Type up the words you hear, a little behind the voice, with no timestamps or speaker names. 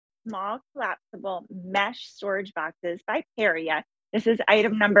small collapsible mesh storage boxes by Periea. This is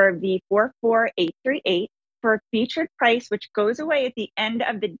item number V44838 for a featured price, which goes away at the end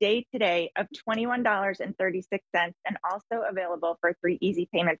of the day today of $21.36 and also available for 3 easy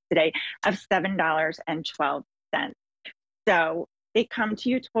payments today of $7.12. So they come to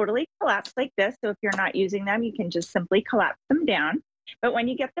you totally collapsed like this. So if you're not using them, you can just simply collapse them down. But when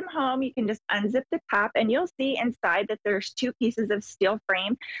you get them home, you can just unzip the top and you'll see inside that there's 2 pieces of steel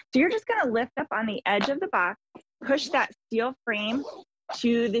frame. So you're just going to lift up on the edge of the box, push that steel frame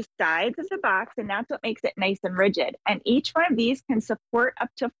to the sides of the box, and that's what makes it nice and rigid. And each one of these can support up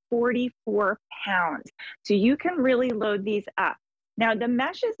to 44 pounds. So you can really load these up. Now, the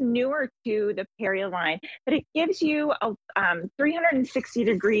mesh is newer to the Periea line, but it gives you a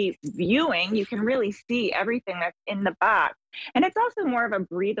 360-degree viewing. You can really see everything that's in the box. And it's also more of a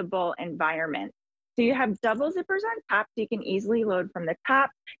breathable environment. So you have double zippers on top, so you can easily load from the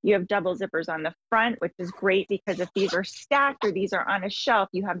top. You have double zippers on the front, which is great because if these are stacked or these are on a shelf,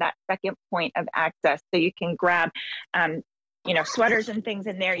 you have that second point of access. So you can grab, sweaters and things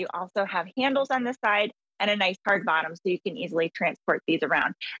in there. You also have handles on the side and a nice hard bottom, so you can easily transport these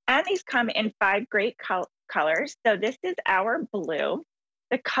around. And these come in 5 great colors. So this is our blue.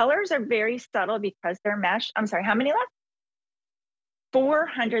 The colors are very subtle because they're mesh. I'm sorry, how many left?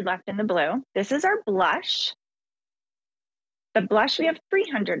 400 left in the blue. This is our blush. The blush, we have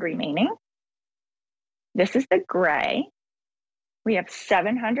 300 remaining. This is the gray. We have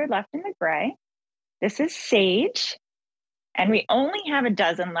 700 left in the gray. This is sage. And we only have a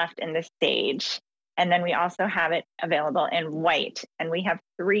dozen left in the sage. And then we also have it available in white. And we have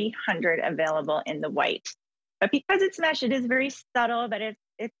 300 available in the white. But because it's mesh, it is very subtle, but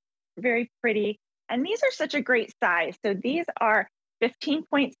it's very pretty. And these are such a great size. So these are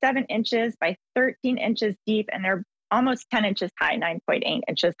 15.7 inches by 13 inches deep, and they're almost 10 inches high, 9.8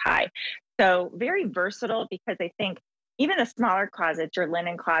 inches high. So very versatile because I think even the smaller closets, your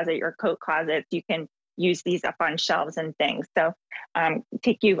linen closet, your coat closets, you can use these up on shelves and things. So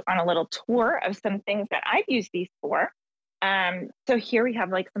take you on a little tour of some things that I've used these for. So here we have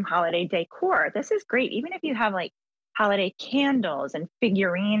like some holiday decor. This is great. Even if you have like holiday candles and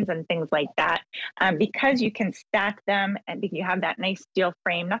figurines and things like that, because you can stack them and you have that nice steel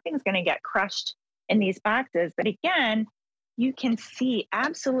frame, nothing's going to get crushed in these boxes. But again, you can see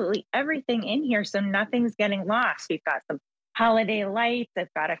absolutely everything in here, so nothing's getting lost. We've got some holiday lights.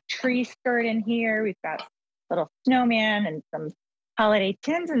 I've got a tree skirt in here. We've got little snowman and some holiday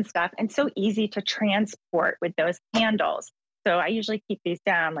tins and stuff, and so easy to transport with those handles. So I usually keep these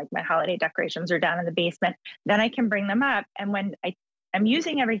down, like my holiday decorations are down in the basement. Then I can bring them up. And when I'm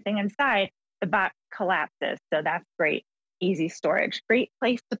using everything inside, the box collapses. So that's great. Easy storage. Great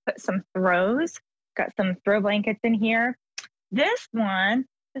place to put some throws. Got some throw blankets in here. This one's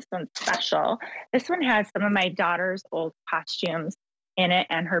special. This one has some of my daughter's old costumes in it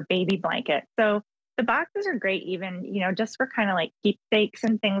and her baby blanket. So the boxes are great, even, just for kind of like keepsakes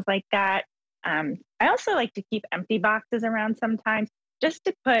and things like that. I also like to keep empty boxes around sometimes just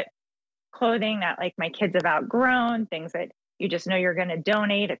to put clothing that like my kids have outgrown, things that you just know you're going to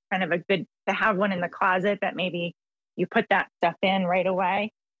donate. It's kind of a good to have one in the closet that maybe you put that stuff in right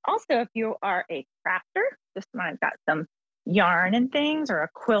away. Also, if you are a crafter, this one I've got some yarn and things, or a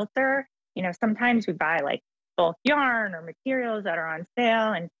quilter. Sometimes we buy like bulk yarn or materials that are on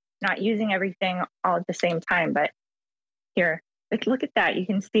sale and not using everything all at the same time. But here, let's look at that. You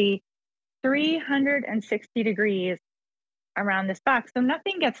can see 360 degrees around this box, so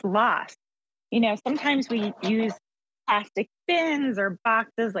nothing gets lost. Sometimes we use plastic bins or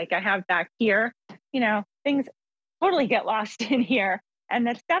boxes like I have back here. Things totally get lost in here, and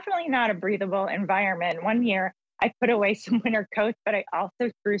that's definitely not a breathable environment. One year I put away some winter coats, but I also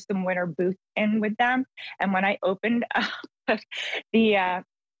threw some winter boots in with them. And when I opened up the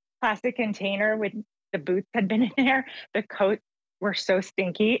plastic container with the boots had been in there, the coats were so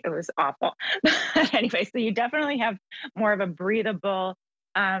stinky. It was awful. Anyway, so you definitely have more of a breathable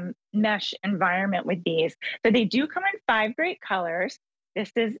mesh environment with these. So they do come in 5 great colors.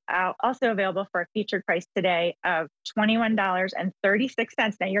 This is also available for a featured price today of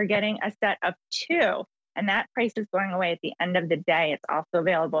 $21.36. Now you're getting a set of 2, and that price is going away at the end of the day. It's also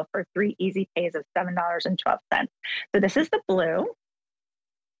available for 3 easy pays of $7.12. So this is the blue.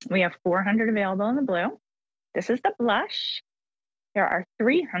 We have 400 available in the blue. This is the blush. There are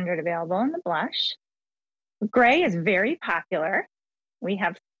 300 available in the blush. Gray is very popular. We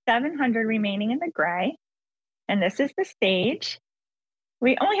have 700 remaining in the gray. And this is the sage.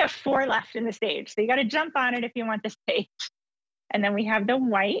 We only have 4 left in the sage, so you got to jump on it if you want the sage. And then we have the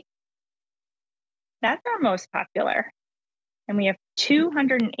white. That's our most popular. and we have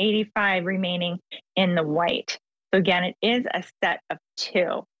 285 remaining in the white. So again, it is a set of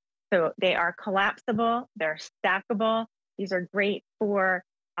 2. So they are collapsible, they're stackable. These are great for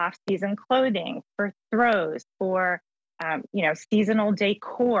off-season clothing, for throws, for seasonal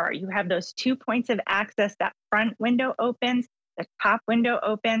decor. You have those 2 points of access. That front window opens, the top window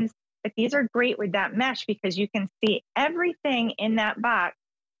opens. But these are great with that mesh because you can see everything in that box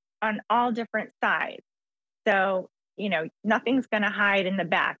on all different sides. So, nothing's going to hide in the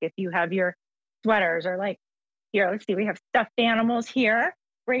back. If you have your sweaters or like here, let's see, we have stuffed animals here.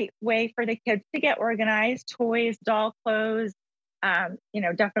 Great way for the kids to get organized, toys, doll clothes,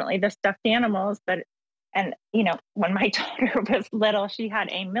 definitely the stuffed animals. And when my daughter was little, she had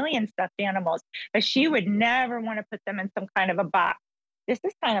a million stuffed animals, but she would never want to put them in some kind of a box. This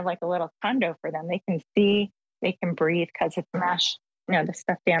is kind of like a little condo for them. They can see, they can breathe because it's mesh. The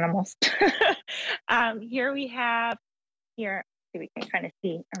stuffed animals. Here we have, we can kind of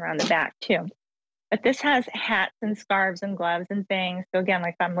see around the back too. But this has hats and scarves and gloves and things. So again,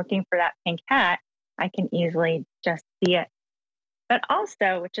 like if I'm looking for that pink hat, I can easily just see it. But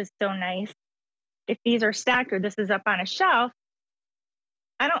also, which is so nice, if these are stacked or this is up on a shelf,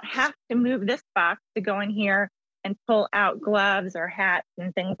 I don't have to move this box to go in here and pull out gloves or hats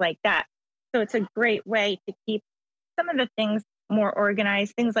and things like that. So it's a great way to keep some of the things more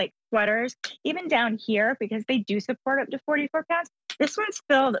organized, things like sweaters, even down here, because they do support up to 44 pounds. This one's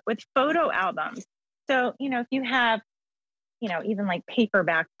filled with photo albums. So, if you have, even like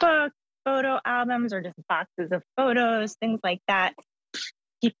paperback books, photo albums, or just boxes of photos, things like that,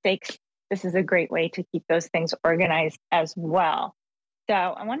 keepsakes, this is a great way to keep those things organized as well. So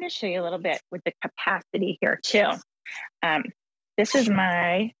I wanted to show you a little bit with the capacity here too. This is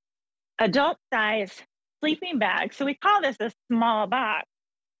my adult size sleeping bag. So we call this a small box,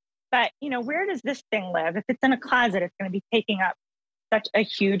 but where does this thing live? If it's in a closet, it's going to be taking up such a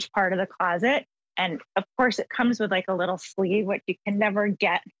huge part of the closet. And of course it comes with like a little sleeve, which you can never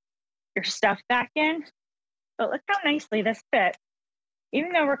get your stuff back in. But look how nicely this fits.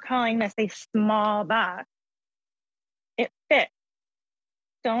 Even though we're calling this a small box, it fits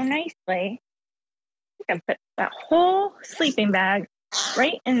so nicely. I can put that whole sleeping bag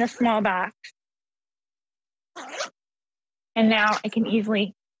right in the small box. And now I can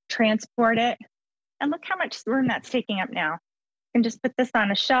easily transport it. And look how much room that's taking up now. I can just put this on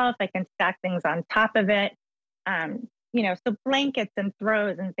a shelf. I can stack things on top of it. So blankets and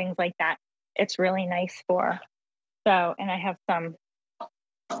throws and things like that, it's really nice for. So, and I have some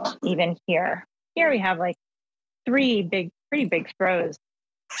even here. Here we have like 3 pretty big throws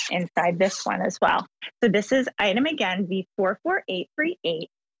inside this one as well. So this is item again, V44838.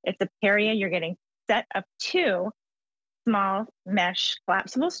 It's a Periea. You're getting set of 2 small mesh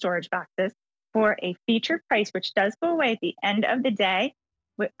collapsible storage boxes for a featured price, which does go away at the end of the day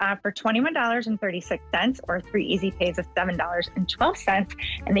for $21.36 or 3 easy pays of $7.12.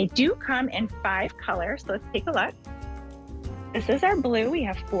 And they do come in 5 colors. So let's take a look. This is our blue. We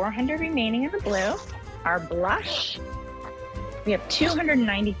have 400 remaining in the blue. Our blush, we have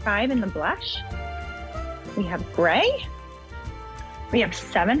 295 in the blush. We have gray. We have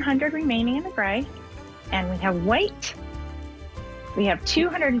 700 remaining in the gray. And we have white. We have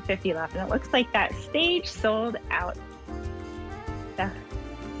 250 left. And it looks like that stage sold out.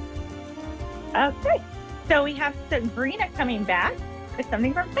 Okay. So we have Sabrina coming back with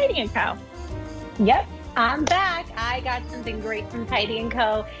something from Tidy & Co. Yep. I'm back. I got something great from Tidy &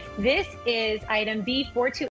 Co. This is item B428.